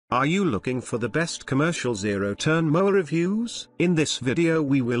Are you looking for the best commercial zero-turn mower reviews? In this video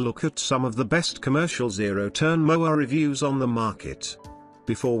we will look at some of the best commercial zero-turn mower reviews on the market.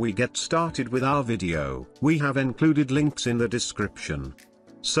 Before we get started with our video, we have included links in the description.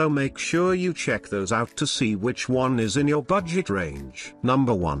 So make sure you check those out to see which one is in your budget range.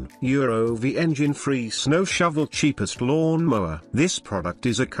 Number 1. EuroV engine-free snow shovel cheapest lawn mower. This product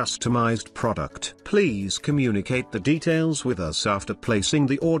is a customized product. Please communicate the details with us after placing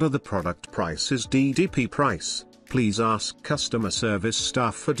the order. The product price is DDP price. Please ask customer service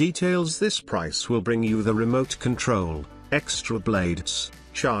staff for details. This price will bring you the remote control, extra blades,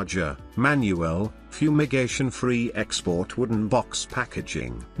 charger, manual, fumigation-free export wooden box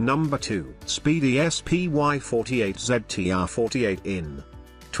packaging. Number 2. Speedy SPY-48ZTR 48 in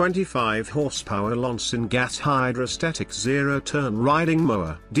 25 horsepower Loncin gas hydrostatic zero-turn riding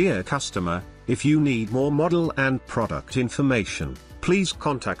mower. Dear customer, if you need more model and product information, please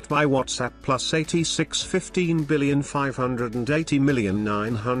contact by WhatsApp +86 15 580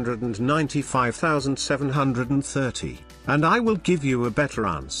 995,730, and I will give you a better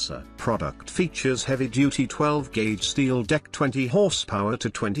answer. Product features heavy-duty 12-gauge steel deck, 20 horsepower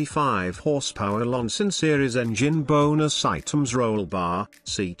to 25 horsepower Loncin series engine. Bonus items: roll bar,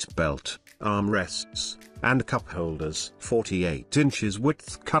 seat belt, armrests, and cup holders. 48 inches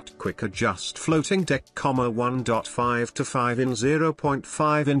width cut quick adjust floating deck, 1.5 to 5 in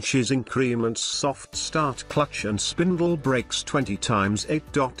 0.5 inches increments, soft start clutch and spindle brakes,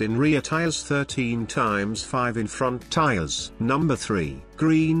 20x8 in rear tires, 13x5 in front tires. Number 3.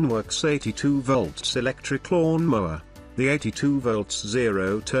 Greenworks 82 volts electric lawn mower. The 82 volts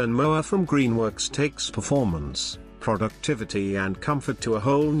zero-turn mower from Greenworks takes performance, productivity and comfort to a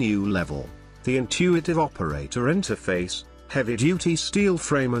whole new level. The intuitive operator interface, heavy-duty steel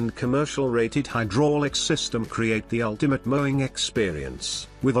frame and commercial-rated hydraulic system create the ultimate mowing experience.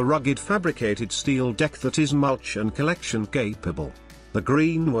 With a rugged fabricated steel deck that is mulch and collection capable, the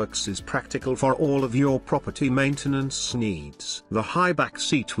Greenworks is practical for all of your property maintenance needs. The high back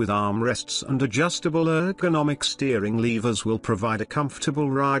seat with armrests and adjustable ergonomic steering levers will provide a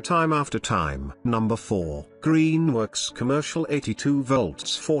comfortable ride time after time. Number 4. Greenworks commercial 82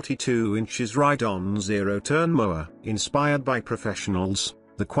 volts 42 inches ride-on zero-turn mower. Inspired by professionals,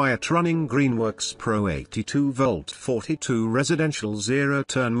 the quiet-running Greenworks Pro 82 volt 42 residential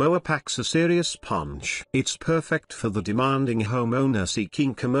zero-turn mower packs a serious punch. It's perfect for the demanding homeowner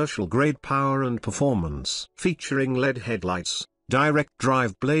seeking commercial-grade power and performance. Featuring LED headlights, direct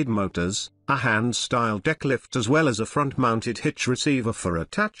drive blade motors, a hand-style deck lift as well as a front-mounted hitch receiver for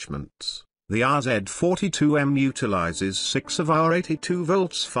attachments, the RZ42M utilizes 6 of our 82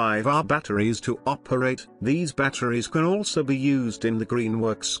 volts 5R batteries to operate. These batteries can also be used in the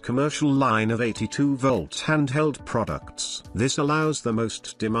Greenworks commercial line of 82 volts handheld products. This allows the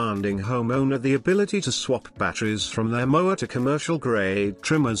most demanding homeowner the ability to swap batteries from their mower to commercial-grade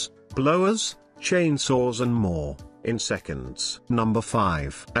trimmers, blowers, chainsaws and more in seconds. Number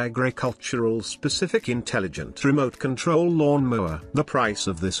 5. Agricultural specific intelligent remote control lawn mower. The price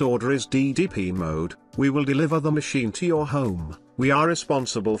of this order is DDP mode. We will deliver the machine to your home. We are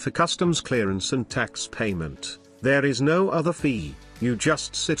responsible for customs clearance and tax payment. There is no other fee. You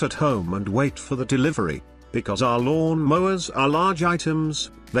just sit at home and wait for the delivery. Because our lawn mowers are large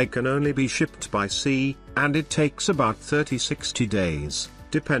items, they can only be shipped by sea, and it takes about 30-60 days,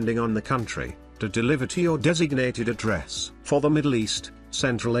 depending on the country, to deliver to your designated address. For the Middle East,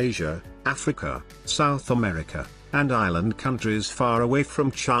 Central Asia, Africa, South America, and island countries far away from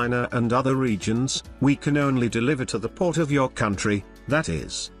China and other regions, we can only deliver to the port of your country, that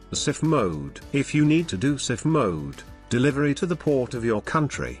is, SIF mode. If you need to do SIF mode, delivery to the port of your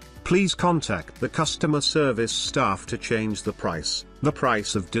country, please contact the customer service staff to change the price. The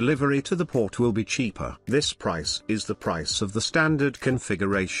price of delivery to the port will be cheaper. This price is the price of the standard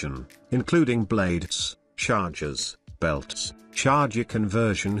configuration, including blades, chargers, belts, charger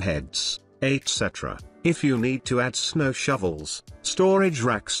conversion heads, etc. If you need to add snow shovels, storage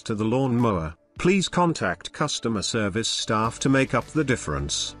racks to the lawn mower, please contact customer service staff to make up the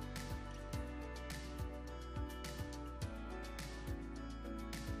difference.